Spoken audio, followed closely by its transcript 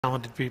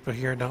Talented people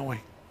here, don't we?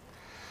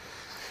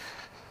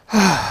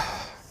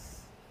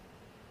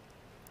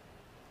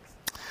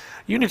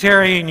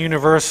 Unitarian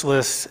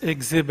Universalists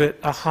exhibit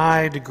a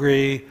high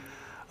degree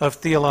of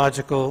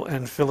theological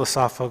and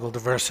philosophical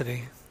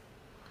diversity.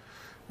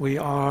 We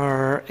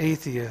are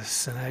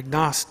atheists and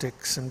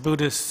agnostics and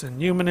Buddhists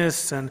and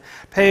humanists and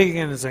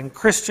pagans and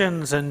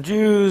Christians and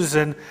Jews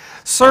and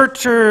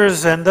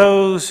searchers and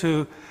those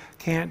who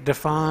can't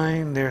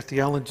define their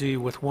theology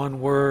with one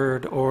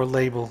word or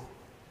label.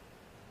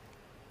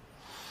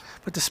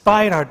 But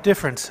despite our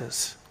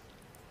differences,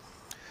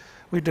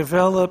 we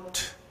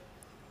developed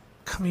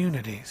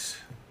communities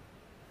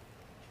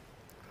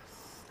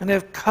and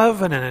have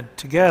covenanted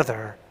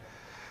together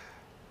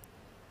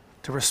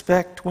to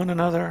respect one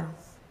another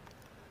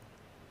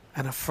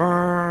and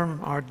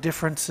affirm our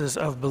differences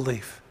of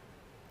belief.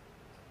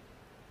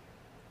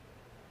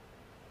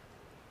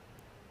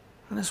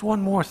 And there's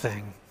one more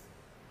thing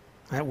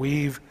that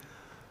we've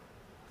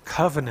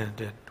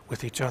covenanted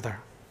with each other.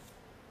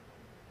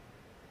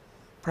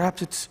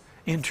 Perhaps it's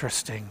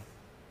interesting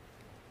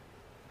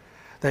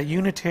that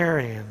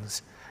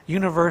Unitarians,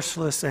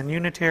 Universalists, and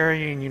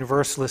Unitarian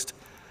Universalists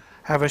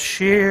have a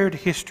shared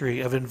history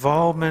of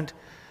involvement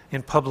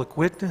in public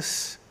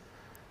witness,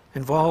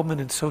 involvement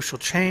in social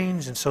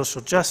change and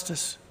social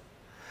justice,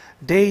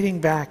 dating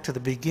back to the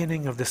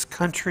beginning of this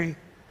country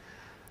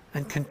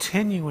and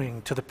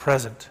continuing to the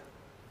present.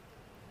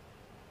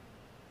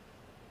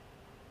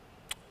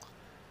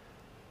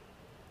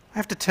 I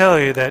have to tell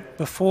you that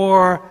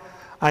before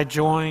I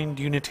joined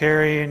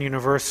Unitarian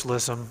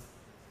Universalism,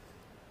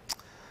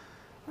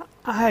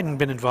 I hadn't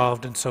been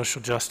involved in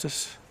social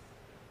justice.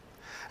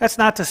 That's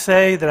not to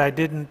say that I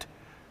didn't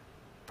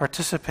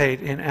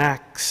participate in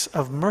acts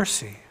of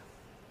mercy,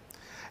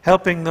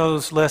 helping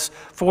those less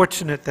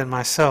fortunate than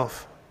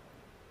myself.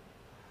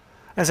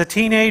 As a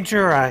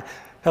teenager, I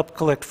helped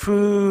collect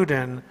food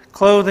and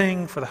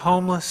clothing for the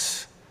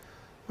homeless.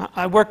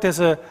 I worked as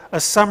a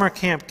summer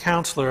camp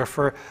counselor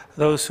for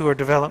those who are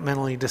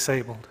developmentally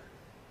disabled.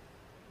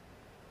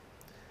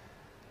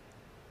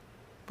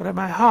 But at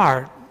my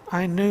heart,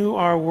 I knew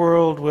our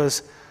world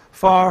was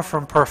far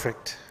from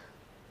perfect.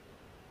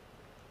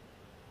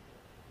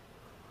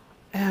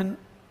 And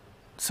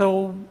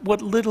so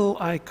what little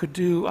I could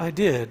do, I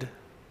did.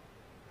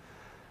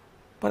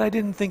 But I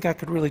didn't think I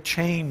could really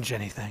change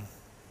anything.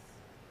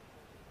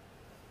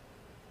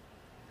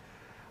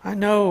 I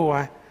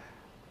know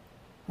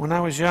when I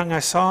was young, I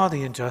saw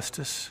the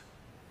injustice,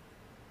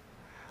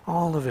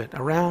 all of it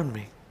around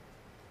me.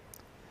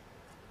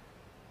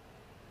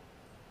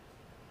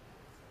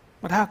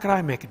 But how could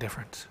I make a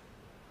difference?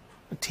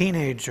 A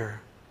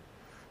teenager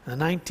in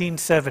the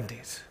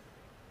 1970s.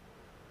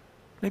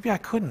 Maybe I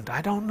couldn't.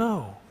 I don't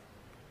know.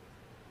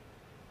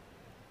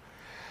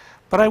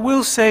 But I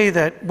will say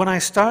that when I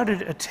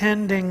started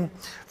attending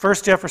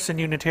First Jefferson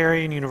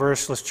Unitarian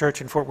Universalist Church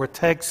in Fort Worth,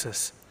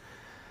 Texas,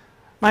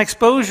 my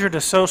exposure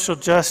to social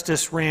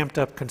justice ramped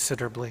up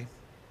considerably.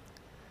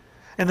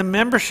 In the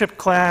membership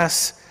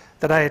class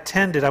that I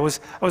attended, I was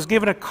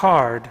given a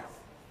card.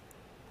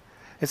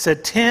 It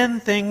said, 10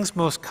 things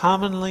most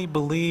commonly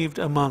believed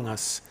among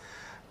us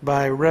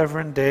by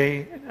Reverend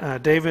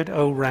David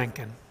O.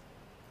 Rankin.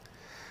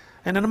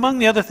 And then among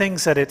the other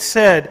things that it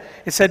said,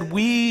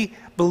 we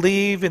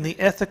believe in the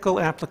ethical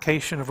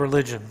application of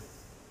religion.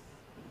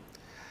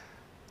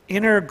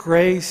 Inner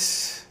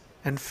grace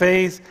and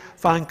faith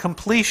find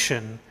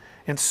completion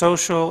in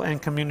social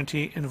and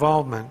community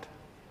involvement.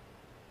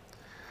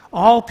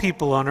 All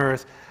people on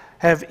earth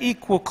have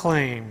equal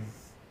claim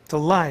to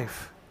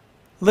life,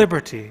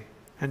 liberty,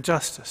 and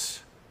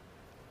justice.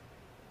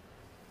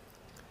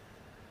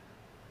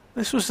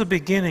 This was the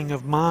beginning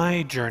of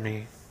my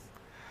journey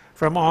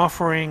from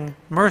offering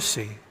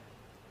mercy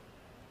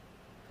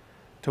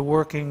to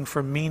working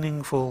for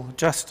meaningful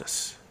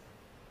justice.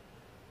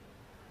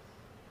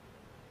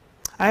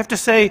 I have to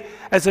say,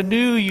 as a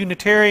new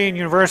Unitarian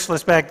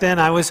Universalist back then,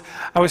 I was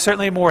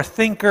certainly more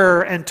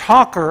thinker and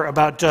talker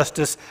about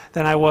justice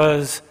than I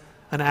was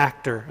an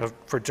actor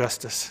for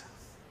justice.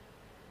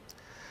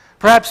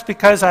 Perhaps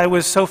because I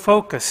was so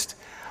focused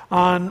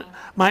on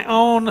my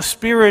own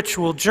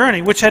spiritual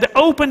journey, which had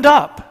opened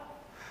up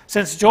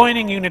since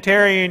joining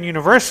Unitarian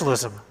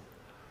Universalism.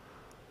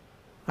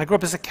 I grew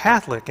up as a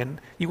Catholic,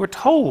 and you were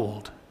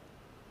told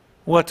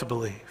what to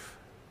believe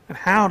and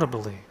how to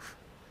believe.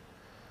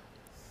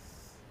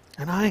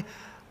 And I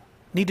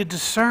needed to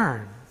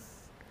discern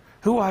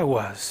who I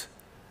was,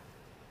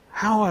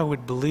 how I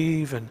would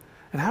believe, and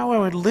how I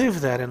would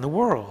live that in the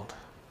world.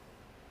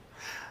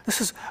 This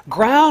is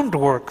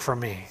groundwork for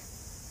me.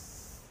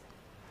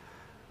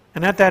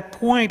 And at that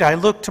point, I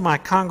looked to my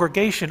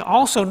congregation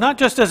also not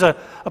just as a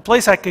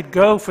place I could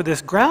go for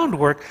this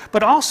groundwork,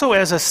 but also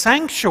as a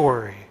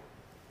sanctuary,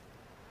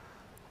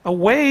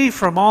 away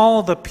from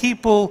all the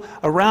people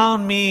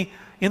around me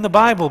in the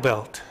Bible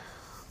Belt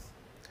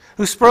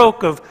who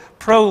spoke of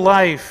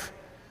pro-life,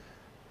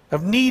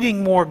 of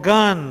needing more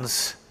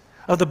guns,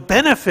 of the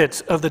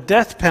benefits of the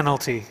death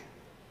penalty,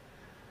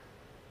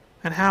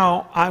 and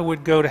how I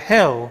would go to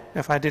hell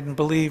if I didn't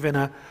believe in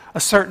a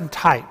certain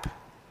type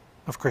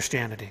of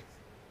Christianity.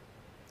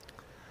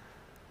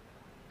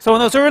 So in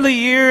those early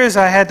years,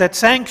 I had that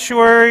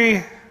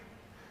sanctuary,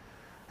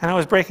 and I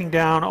was breaking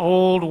down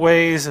old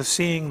ways of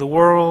seeing the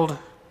world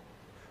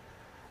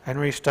and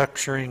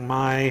restructuring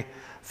my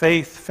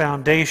faith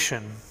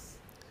foundation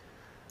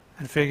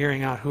and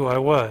figuring out who I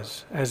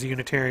was as a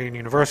Unitarian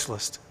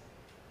Universalist.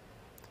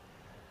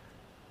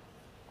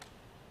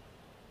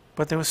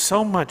 But there was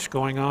so much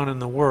going on in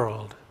the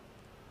world,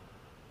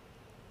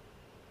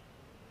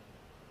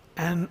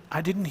 and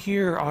I didn't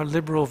hear our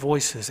liberal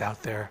voices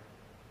out there.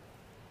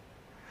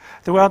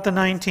 Throughout the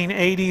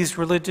 1980s,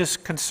 religious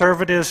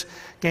conservatives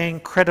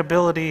gained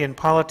credibility in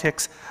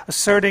politics,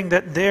 asserting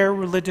that their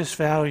religious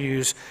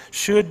values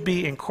should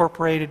be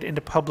incorporated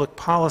into public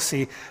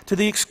policy to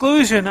the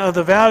exclusion of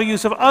the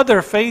values of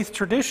other faith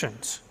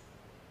traditions.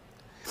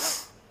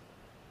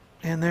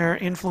 And their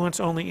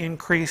influence only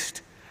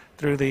increased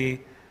through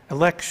the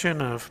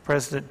election of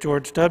President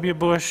George W.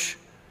 Bush,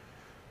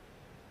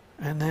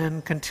 and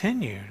then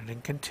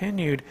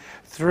continued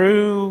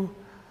through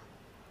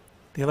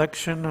the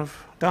election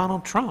of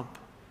Donald Trump.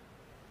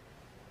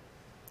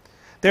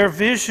 Their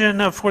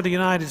vision for the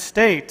United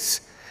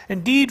States,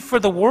 indeed for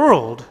the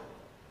world,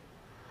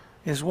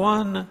 is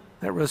one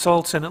that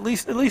results in, at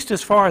least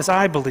as far as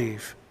I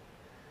believe,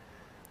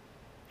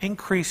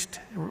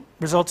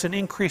 results in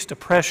increased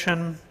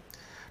oppression,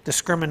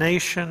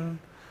 discrimination,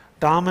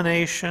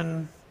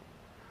 domination,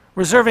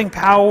 reserving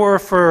power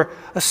for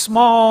a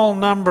small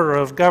number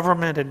of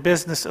government and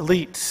business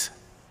elites.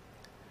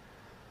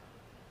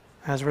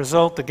 As a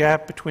result, the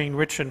gap between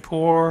rich and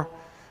poor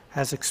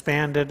has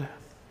expanded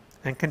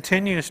and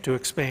continues to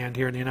expand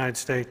here in the United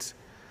States.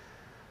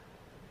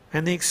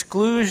 And the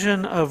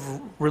exclusion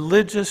of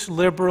religious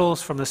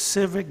liberals from the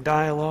civic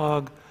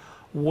dialogue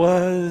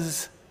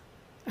was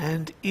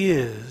and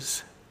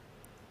is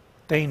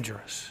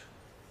dangerous.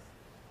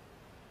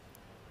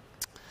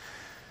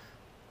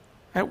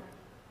 At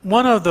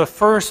one of the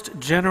first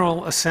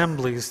General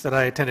Assemblies that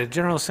I attended,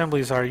 General Assembly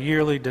is our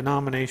yearly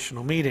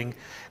denominational meeting.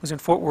 It was in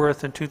Fort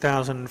Worth in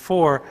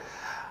 2004.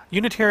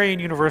 Unitarian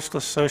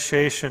Universalist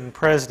Association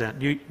President,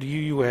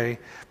 UUA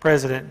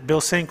President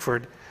Bill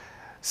Sinkford,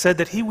 said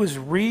that he was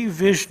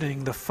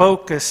revisioning the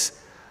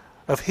focus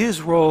of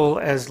his role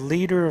as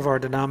leader of our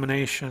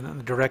denomination in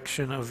the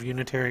direction of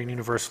Unitarian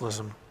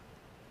Universalism.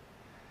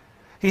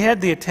 He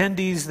had the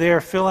attendees there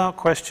fill out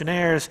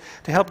questionnaires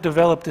to help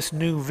develop this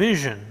new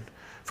vision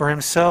for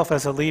himself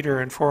as a leader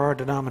and for our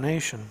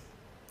denomination.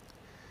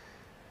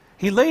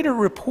 He later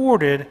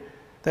reported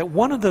that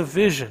one of the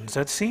visions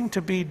that seemed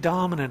to be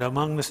dominant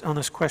on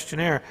this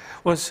questionnaire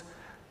was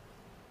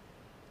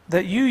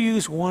that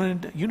UUs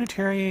wanted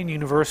Unitarian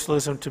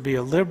Universalism to be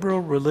a liberal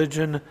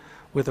religion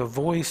with a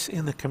voice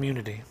in the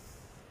community.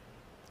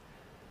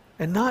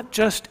 And not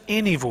just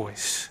any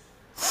voice.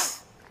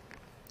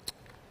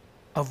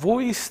 A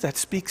voice that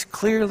speaks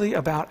clearly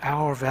about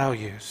our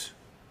values.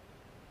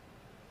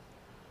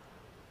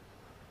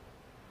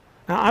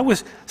 Now, I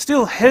was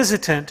still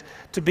hesitant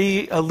to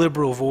be a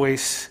liberal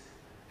voice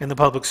in the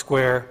public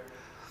square,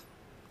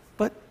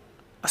 but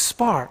a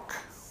spark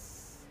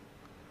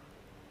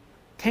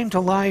came to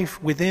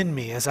life within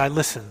me as I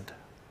listened.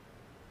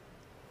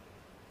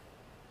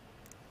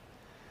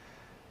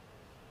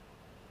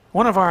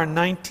 One of our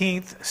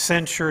 19th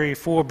century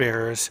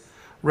forebears,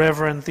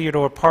 Reverend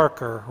Theodore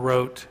Parker,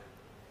 wrote,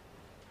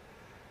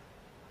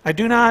 "I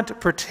do not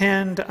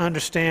pretend to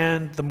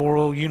understand the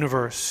moral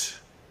universe.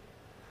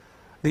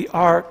 The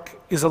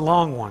arc is a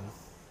long one.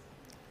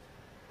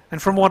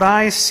 And from what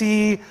I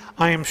see,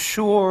 I am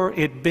sure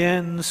it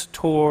bends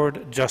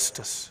toward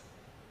justice."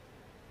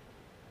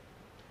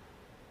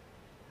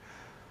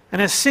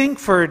 And as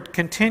Sinkford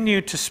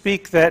continued to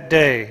speak that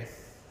day,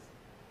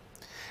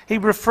 he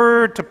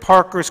referred to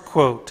Parker's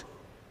quote,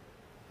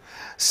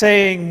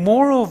 saying,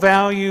 "Moral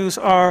values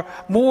are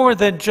more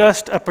than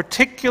just a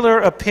particular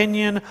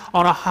opinion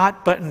on a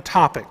hot-button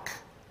topic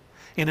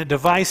in a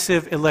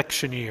divisive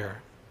election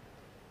year.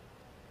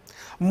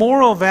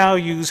 Moral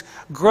values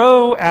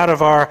grow out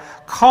of our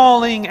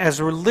calling as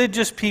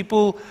religious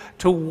people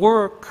to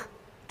work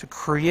to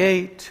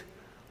create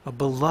a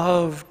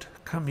beloved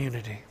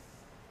community.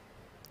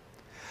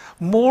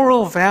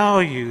 Moral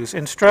values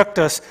instruct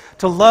us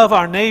to love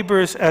our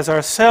neighbors as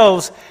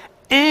ourselves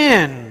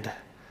and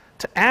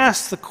to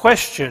ask the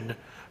question,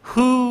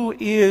 who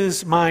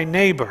is my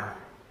neighbor?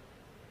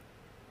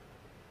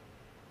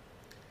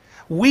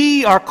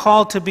 We are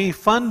called to be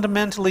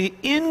fundamentally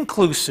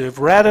inclusive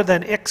rather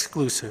than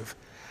exclusive,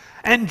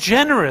 and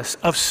generous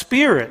of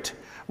spirit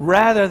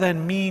rather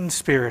than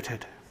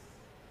mean-spirited.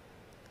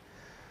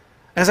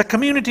 As a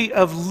community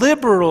of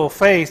liberal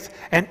faith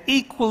and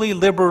equally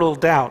liberal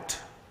doubt,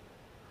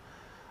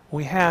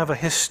 we have a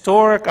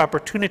historic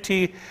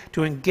opportunity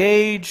to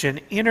engage in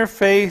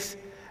interfaith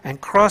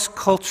and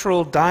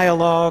cross-cultural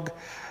dialogue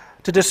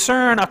to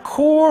discern a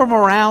core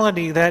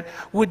morality that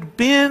would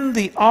bend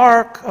the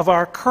arc of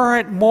our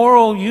current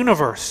moral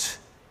universe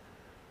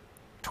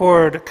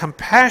toward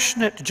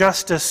compassionate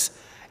justice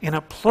in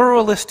a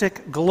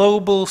pluralistic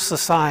global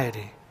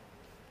society.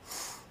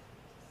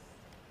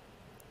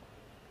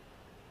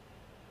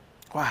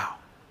 Wow.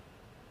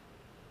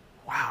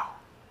 Wow.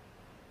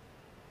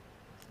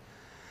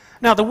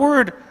 Now, the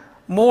word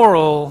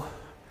moral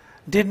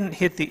didn't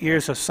hit the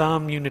ears of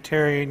some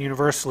Unitarian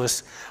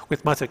Universalists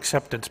with much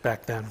acceptance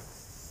back then.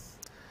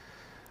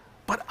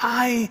 But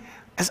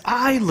as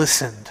I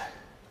listened,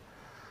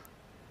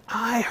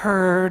 I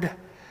heard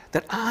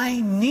that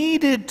I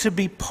needed to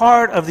be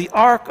part of the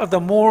arc of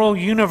the moral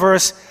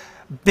universe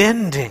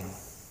bending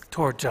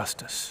toward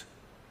justice.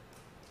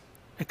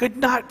 It could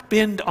not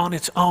bend on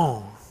its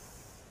own.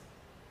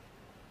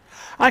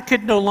 I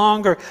could no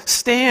longer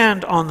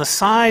stand on the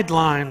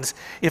sidelines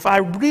if I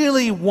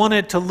really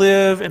wanted to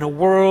live in a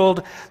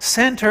world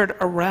centered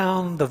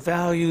around the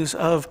values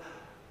of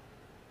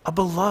a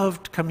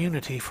beloved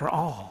community for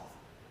all.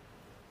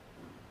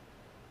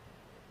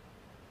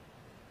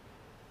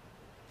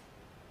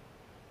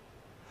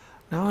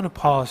 Now I want to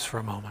pause for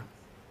a moment.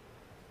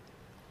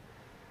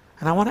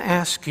 And I want to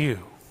ask you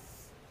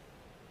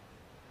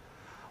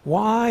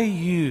why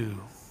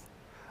you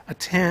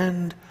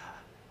attend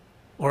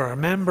or are a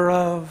member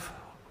of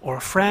or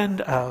a friend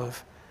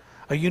of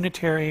a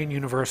Unitarian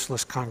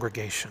Universalist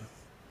congregation.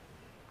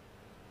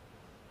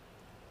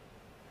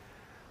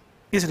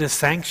 Is it a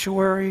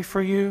sanctuary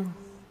for you,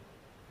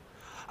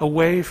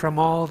 away from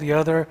all the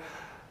other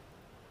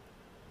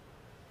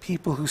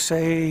people who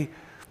say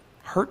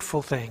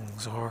hurtful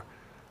things or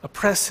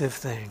oppressive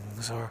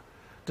things or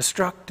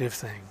destructive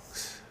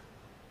things?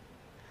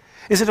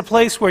 Is it a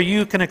place where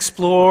you can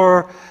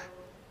explore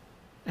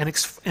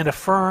and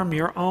affirm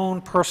your own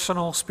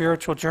personal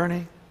spiritual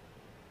journey?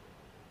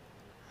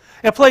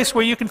 A place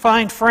where you can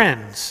find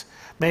friends,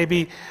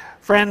 maybe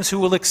friends who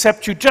will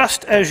accept you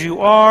just as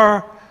you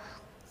are,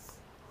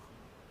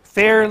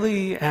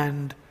 fairly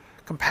and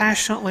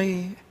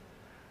compassionately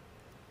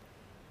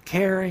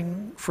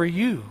caring for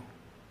you?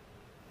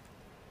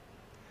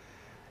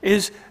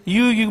 Is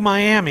UU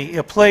Miami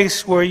a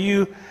place where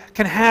you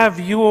can have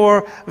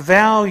your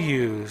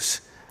values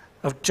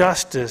of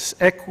justice,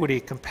 equity,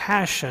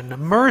 compassion,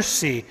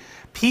 mercy,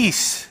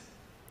 peace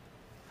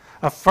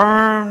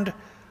affirmed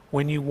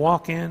when you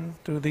walk in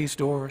through these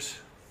doors?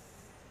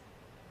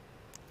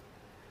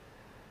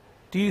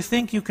 Do you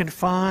think you can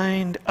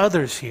find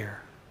others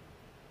here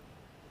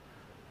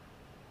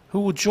who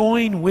will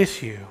join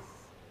with you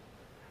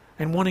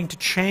in wanting to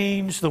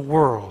change the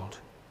world,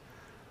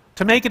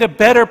 to make it a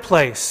better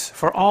place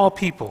for all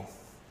people?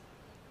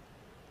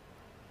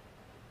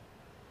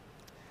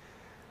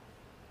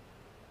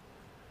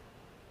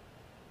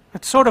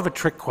 It's sort of a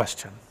trick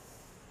question.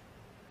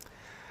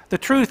 The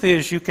truth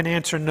is, you can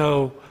answer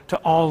no to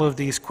all of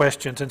these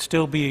questions and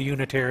still be a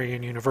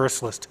Unitarian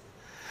Universalist,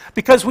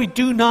 because we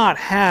do not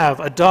have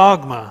a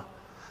dogma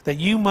that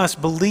you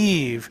must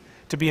believe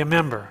to be a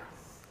member.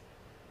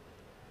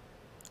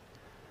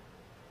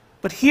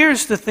 But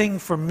here's the thing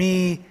for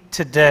me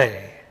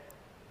today.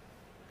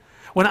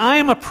 When I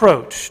am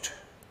approached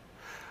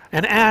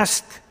and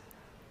asked,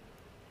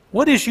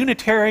 what is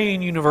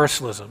Unitarian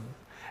Universalism?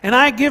 And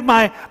I give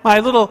my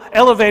little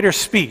elevator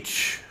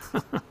speech,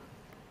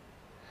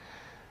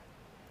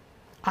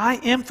 I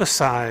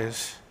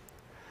emphasize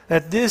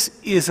that this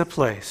is a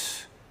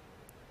place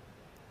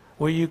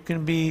where you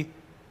can be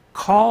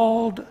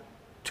called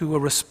to a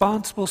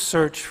responsible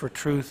search for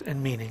truth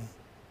and meaning,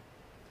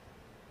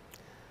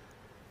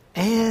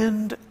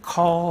 and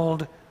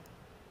called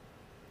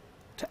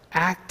to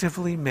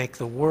actively make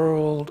the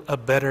world a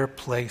better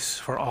place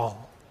for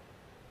all.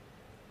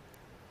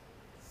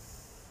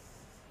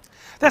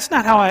 That's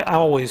not how I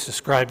always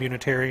describe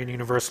Unitarian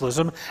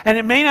Universalism, and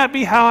it may not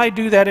be how I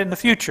do that in the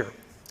future.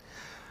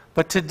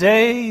 But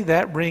today,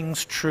 that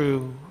rings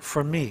true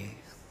for me.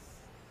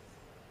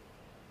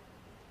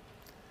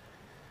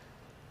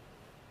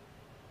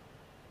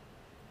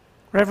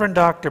 Reverend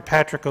Dr.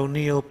 Patrick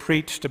O'Neill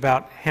preached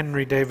about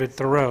Henry David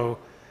Thoreau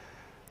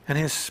and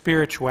his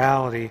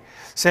spirituality,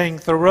 saying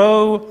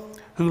Thoreau,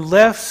 who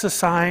left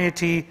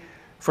society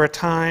for a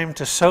time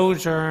to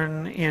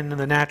sojourn in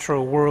the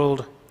natural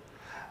world,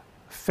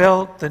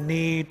 felt the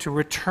need to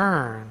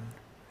return,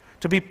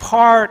 to be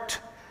part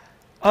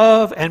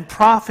of and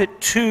profit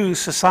to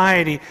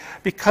society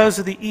because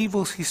of the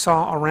evils he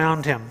saw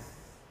around him.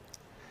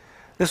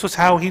 This was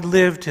how he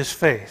lived his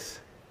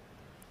faith.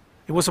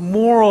 It was a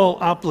moral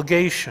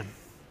obligation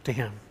to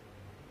him.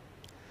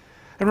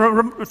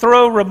 And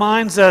Thoreau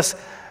reminds us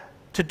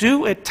to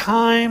do at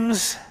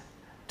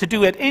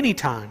any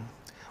time,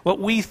 what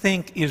we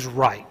think is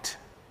right.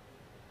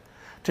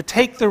 To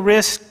take the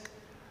risk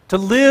to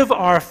live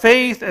our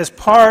faith as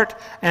part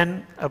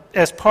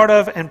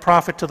of and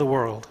profit to the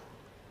world.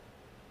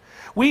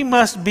 We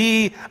must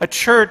be a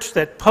church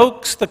that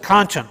pokes the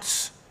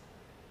conscience,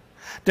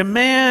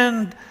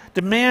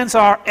 demands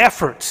our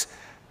efforts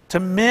to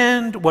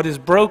mend what is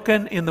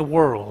broken in the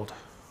world,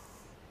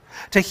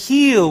 to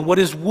heal what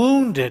is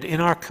wounded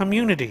in our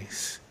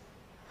communities,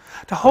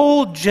 to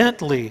hold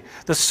gently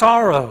the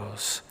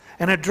sorrows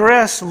and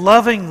address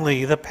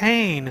lovingly the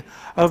pain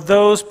of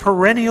those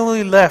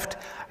perennially left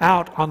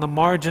out on the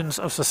margins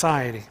of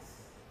society.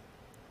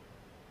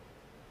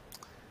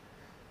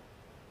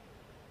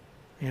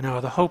 You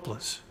know, the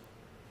hopeless,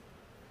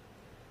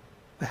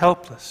 the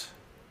helpless,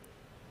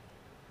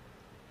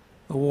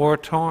 the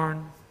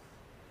war-torn,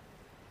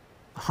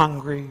 the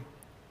hungry,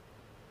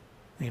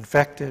 the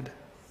infected.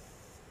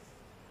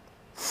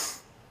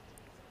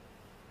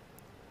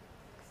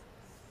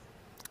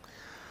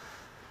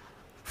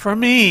 For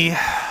me,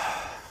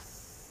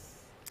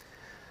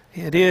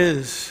 it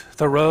is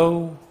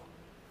Thoreau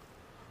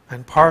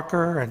and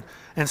Parker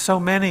and so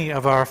many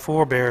of our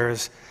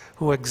forebears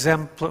who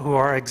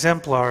are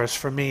exemplars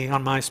for me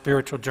on my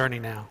spiritual journey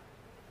now.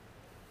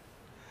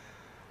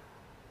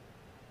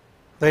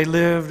 They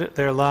lived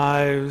their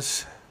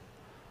lives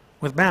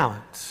with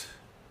balance,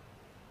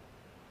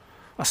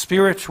 a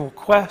spiritual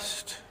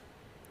quest,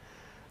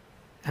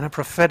 and a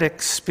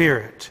prophetic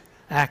spirit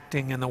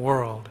acting in the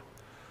world,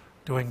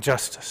 doing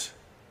justice.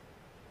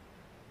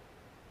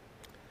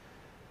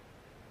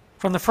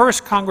 From the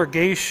first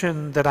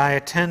congregation that I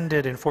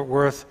attended in Fort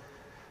Worth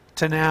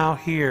to now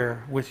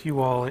here with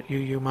you all at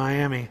UU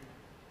Miami,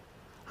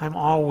 I'm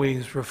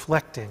always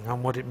reflecting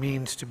on what it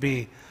means to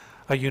be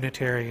a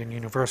Unitarian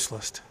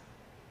Universalist.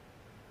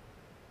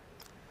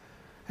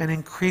 And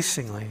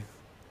increasingly,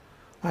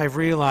 I've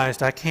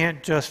realized I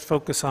can't just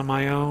focus on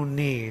my own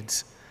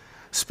needs,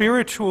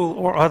 spiritual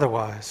or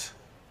otherwise.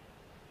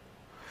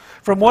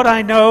 From what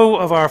I know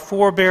of our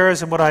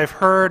forebears and what I've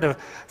heard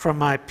from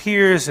my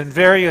peers in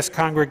various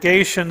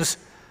congregations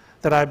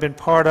that I've been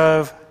part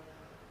of,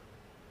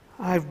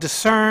 I've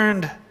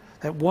discerned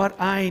that what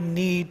I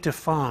need to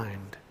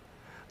find,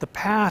 the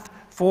path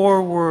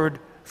forward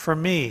for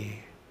me,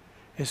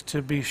 is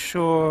to be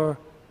sure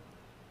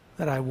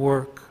that I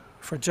work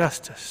for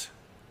justice.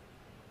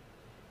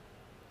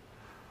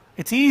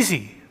 It's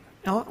easy,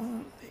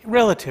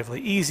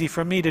 relatively easy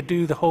for me to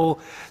do the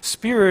whole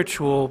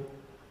spiritual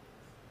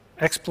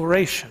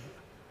exploration.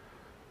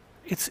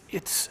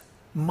 It's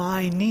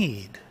my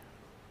need.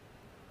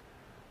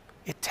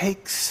 It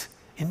takes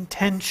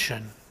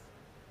intention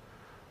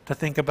to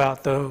think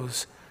about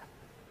those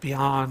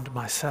beyond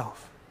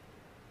myself.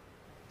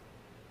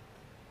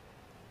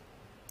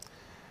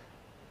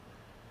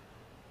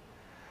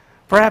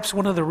 Perhaps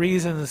one of the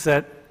reasons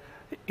that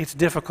it's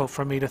difficult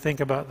for me to think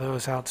about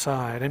those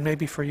outside, and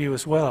maybe for you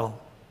as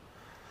well,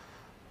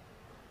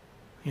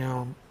 you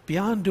know,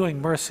 beyond doing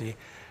mercy,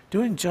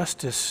 doing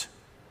justice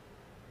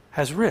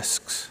has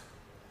risks.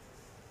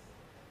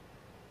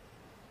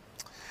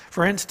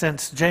 For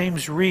instance,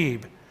 James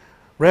Reeb,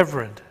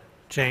 Reverend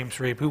James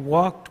Reeb, who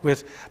walked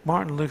with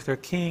Martin Luther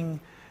King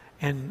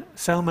in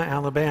Selma,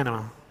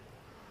 Alabama,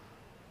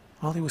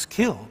 well, he was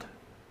killed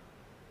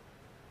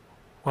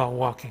while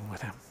walking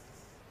with him.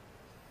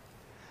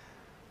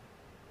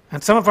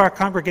 And some of our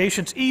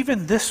congregations,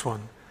 even this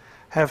one,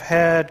 have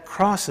had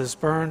crosses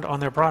burned on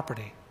their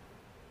property.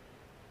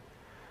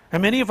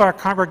 And many of our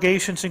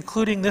congregations,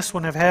 including this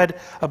one, have had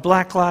a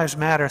Black Lives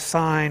Matter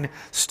sign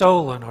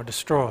stolen or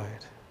destroyed.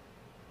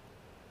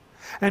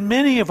 And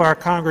many of our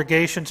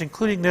congregations,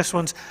 including this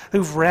one's,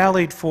 who've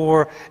rallied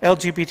for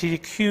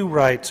LGBTQ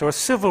rights or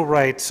civil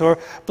rights or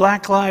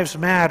Black Lives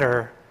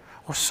Matter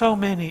or so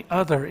many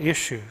other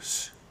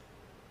issues,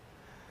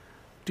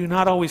 do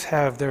not always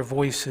have their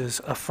voices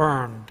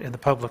affirmed in the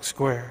public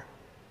square.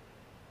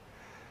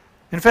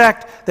 In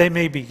fact, they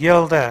may be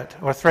yelled at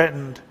or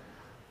threatened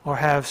or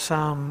have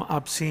some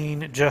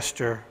obscene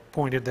gesture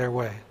pointed their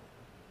way.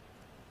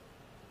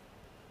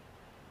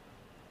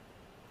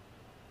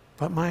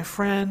 But my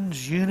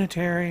friends,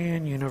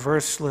 Unitarian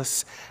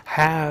Universalists,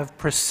 have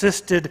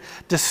persisted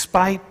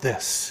despite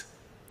this,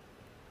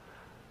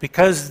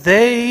 because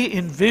they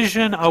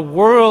envision a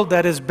world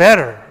that is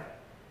better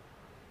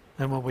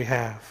than what we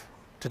have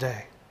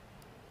today.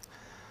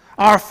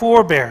 Our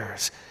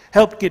forebears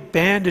helped get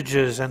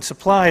bandages and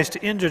supplies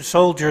to injured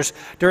soldiers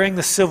during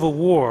the Civil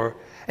War,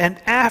 and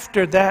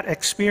after that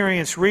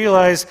experience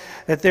realized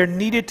that there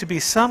needed to be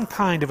some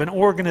kind of an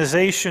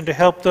organization to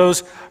help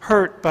those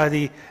hurt by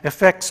the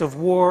effects of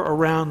war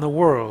around the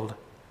world.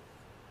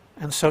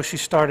 And so she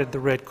started the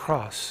Red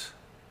Cross.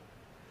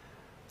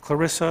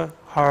 Clarissa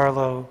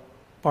Harlow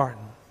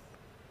Barton.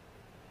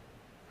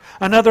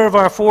 Another of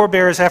our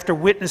forebears, after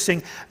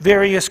witnessing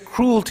various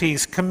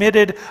cruelties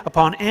committed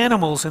upon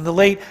animals in the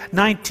late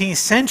 19th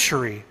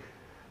century,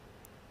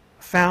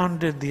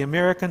 founded the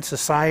American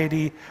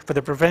Society for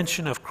the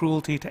Prevention of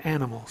Cruelty to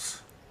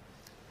Animals,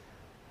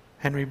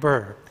 Henry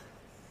Berg.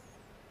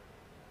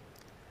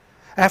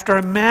 After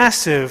a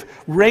massive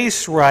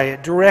race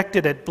riot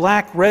directed at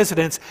black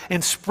residents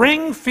in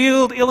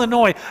Springfield,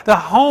 Illinois, the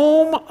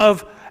home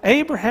of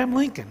Abraham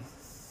Lincoln,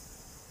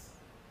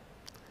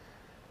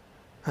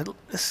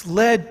 this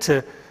led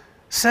to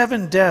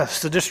 7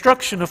 deaths, the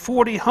destruction of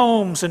 40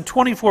 homes and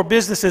 24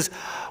 businesses,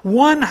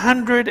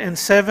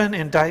 107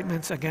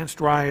 indictments against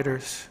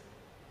rioters.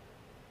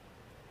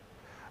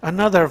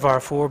 Another of our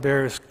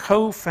forebears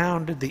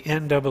co-founded the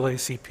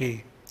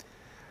NAACP,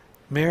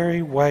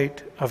 Mary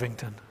White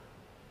Ovington.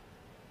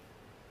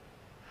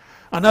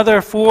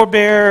 Another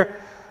forebear,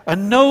 a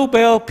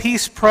Nobel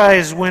Peace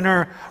Prize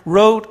winner,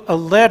 wrote a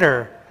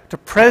letter to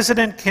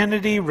President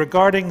Kennedy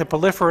regarding the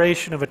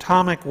proliferation of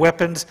atomic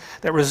weapons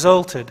that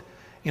resulted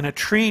in a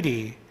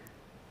treaty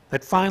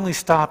that finally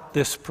stopped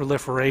this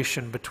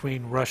proliferation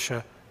between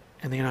Russia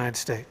and the United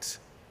States.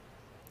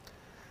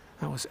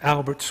 That was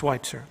Albert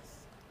Schweitzer.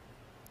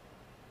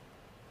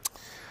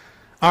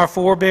 Our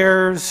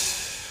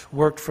forebears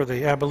worked for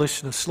the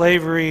abolition of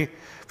slavery,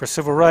 for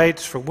civil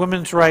rights, for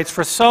women's rights,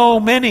 for so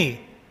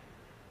many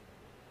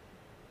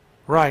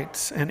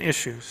rights and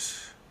issues.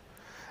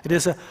 It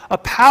is a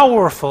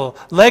powerful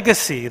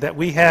legacy that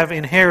we have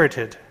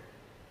inherited.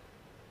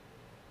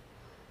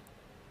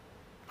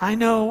 I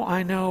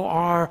know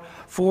our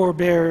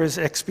forebears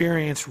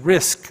experienced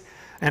risk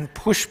and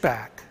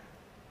pushback,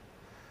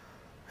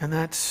 and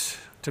that's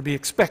to be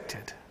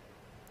expected.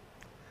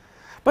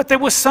 But there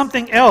was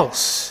something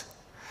else.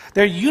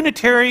 Their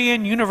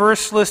Unitarian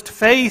Universalist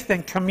faith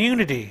and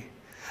community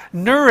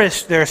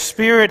nourished their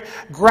spirit,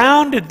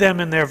 grounded them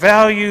in their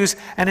values,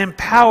 and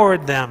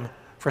empowered them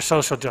for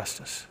social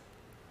justice.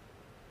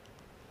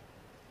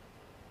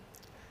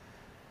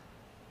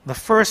 The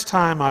first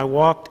time I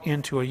walked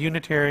into a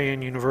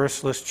Unitarian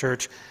Universalist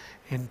church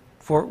in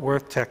Fort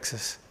Worth,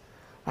 Texas,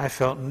 I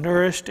felt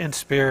nourished in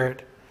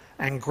spirit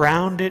and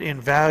grounded in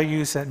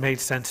values that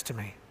made sense to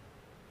me.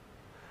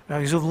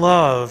 Values of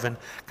love and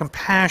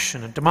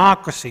compassion and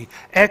democracy,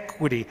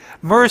 equity,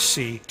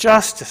 mercy,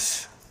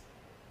 justice.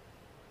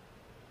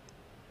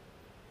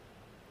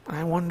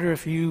 I wonder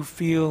if you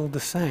feel the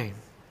same.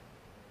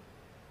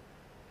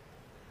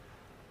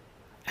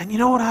 And you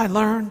know what I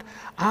learned?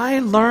 I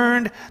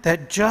learned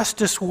that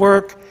justice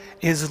work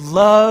is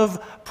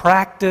love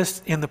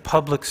practiced in the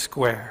public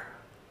square.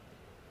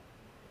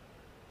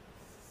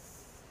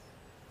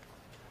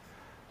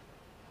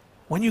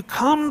 When you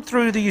come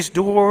through these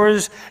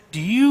doors,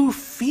 do you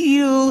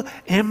feel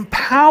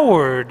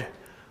empowered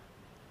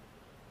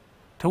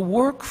to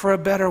work for a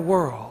better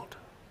world?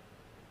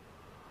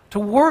 To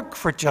work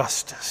for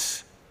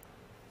justice?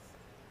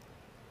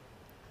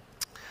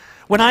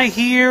 When I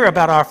hear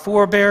about our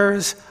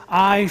forebears,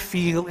 I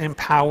feel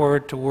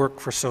empowered to work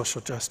for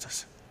social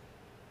justice.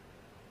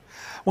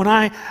 When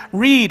I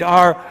read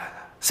our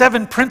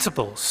 7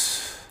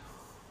 principles,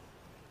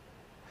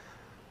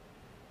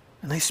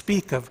 and they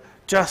speak of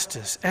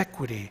justice,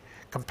 equity,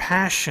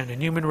 compassion,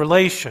 and human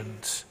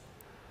relations,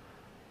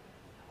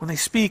 when they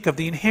speak of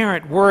the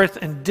inherent worth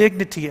and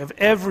dignity of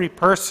every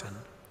person,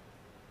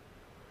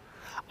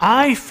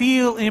 I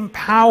feel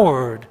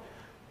empowered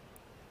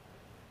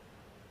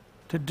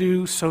to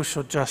do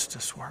social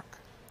justice work.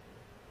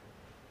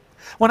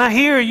 When I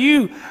hear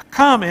you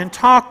come and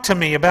talk to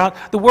me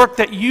about the work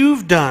that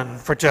you've done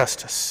for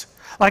justice,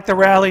 like the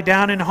rally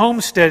down in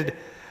Homestead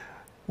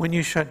when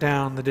you shut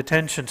down the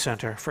detention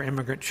center for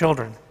immigrant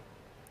children,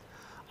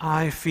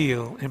 I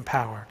feel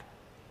empowered.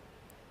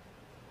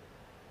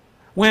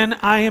 When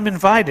I am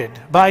invited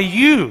by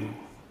you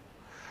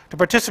to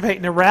participate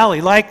in a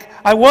rally like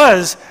I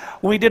was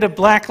when we did a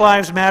Black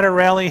Lives Matter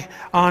rally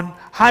on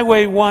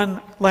Highway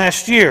 1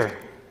 last year,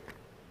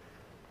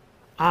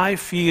 I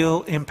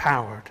feel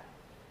empowered.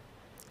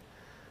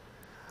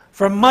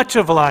 For much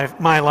of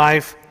my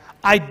life,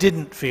 I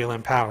didn't feel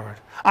empowered.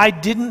 I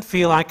didn't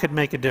feel I could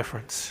make a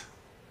difference.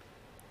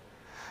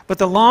 But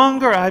the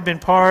longer I've been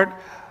part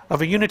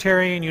of a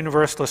Unitarian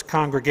Universalist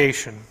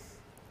congregation,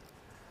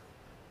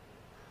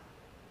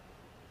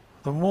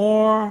 the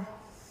more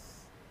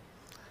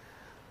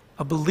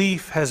a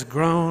belief has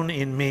grown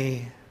in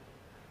me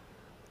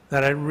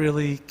that I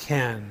really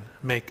can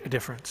make a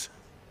difference.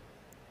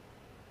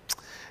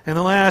 In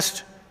the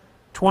last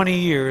 20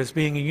 years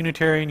being a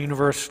Unitarian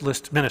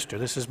Universalist minister,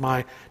 this is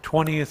my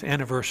 20th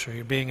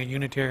anniversary of being a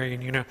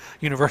Unitarian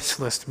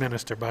Universalist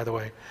minister, by the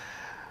way,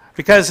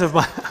 because of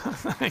my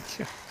thank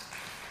you.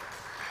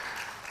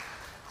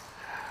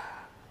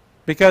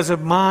 Because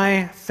of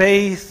my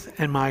faith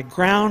and my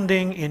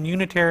grounding in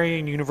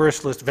Unitarian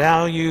Universalist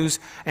values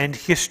and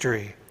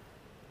history,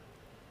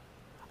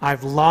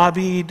 I've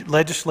lobbied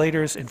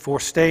legislators in 4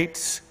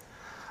 states.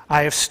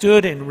 I have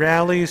stood in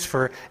rallies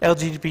for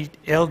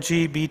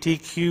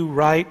LGBTQ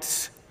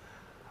rights,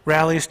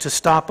 rallies to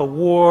stop a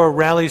war,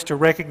 rallies to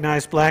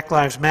recognize Black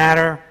Lives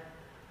Matter.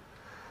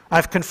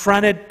 I've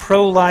confronted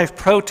pro-life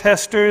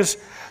protesters,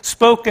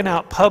 spoken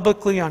out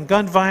publicly on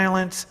gun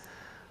violence,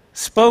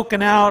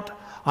 spoken out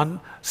on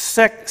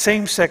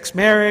same-sex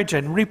marriage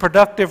and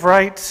reproductive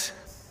rights.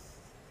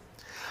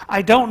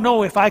 I don't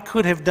know if I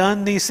could have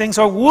done these things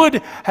or would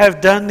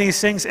have done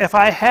these things if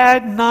I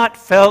had not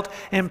felt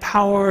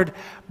empowered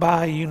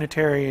by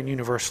Unitarian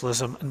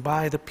Universalism and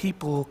by the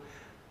people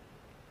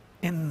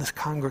in this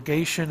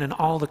congregation and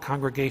all the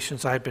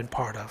congregations I've been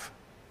part of.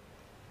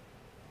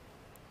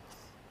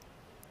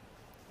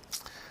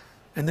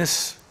 And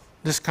this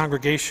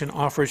congregation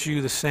offers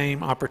you the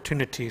same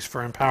opportunities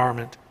for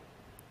empowerment.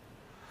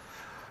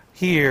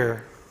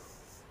 Here,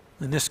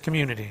 in this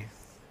community,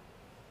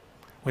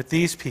 with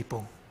these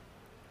people,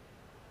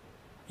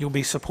 you'll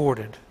be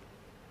supported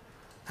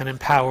and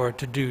empowered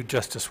to do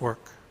justice work.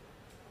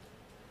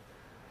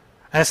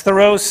 As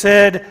Thoreau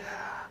said,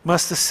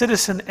 must the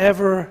citizen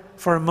ever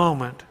for a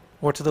moment,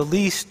 or to the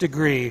least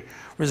degree,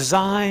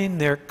 resign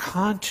their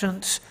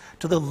conscience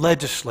to the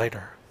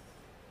legislator?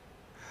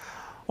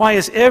 Why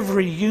is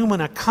every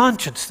human a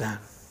conscience then?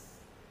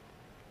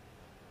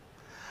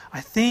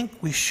 I think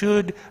we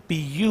should be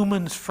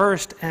humans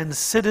first and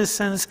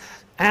citizens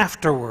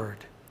afterward.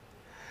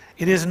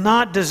 It is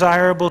not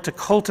desirable to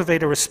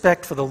cultivate a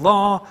respect for the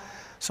law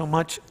so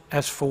much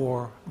as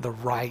for the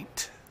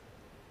right.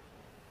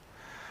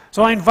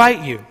 So I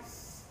invite you,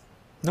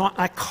 no,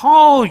 I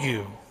call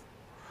you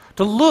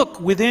to look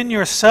within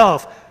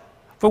yourself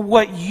for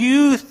what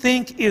you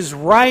think is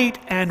right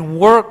and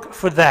work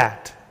for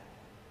that.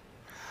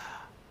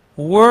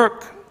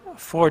 Work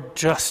for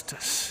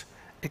justice,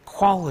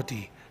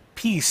 equality,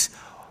 peace.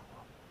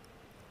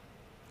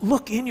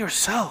 Look in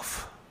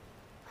yourself.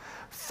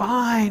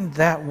 Find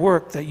that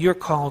work that you're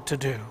called to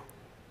do.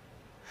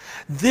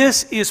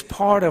 This is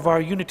part of our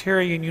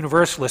Unitarian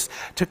Universalists,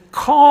 to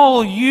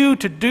call you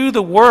to do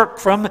the work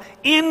from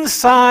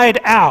inside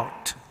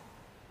out.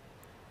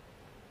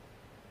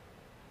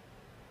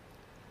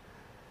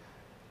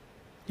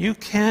 You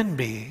can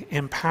be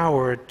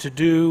empowered to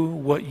do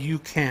what you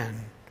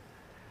can,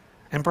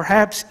 and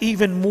perhaps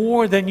even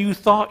more than you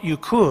thought you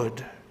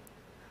could,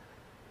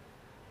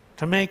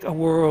 to make a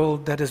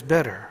world that is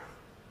better,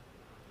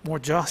 more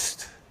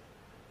just,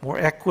 more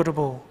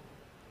equitable,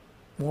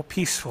 more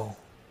peaceful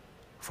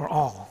for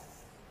all.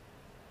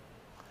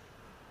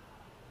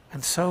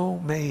 And so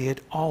may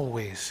it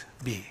always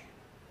be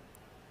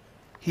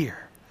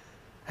here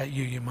at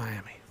UU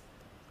Miami.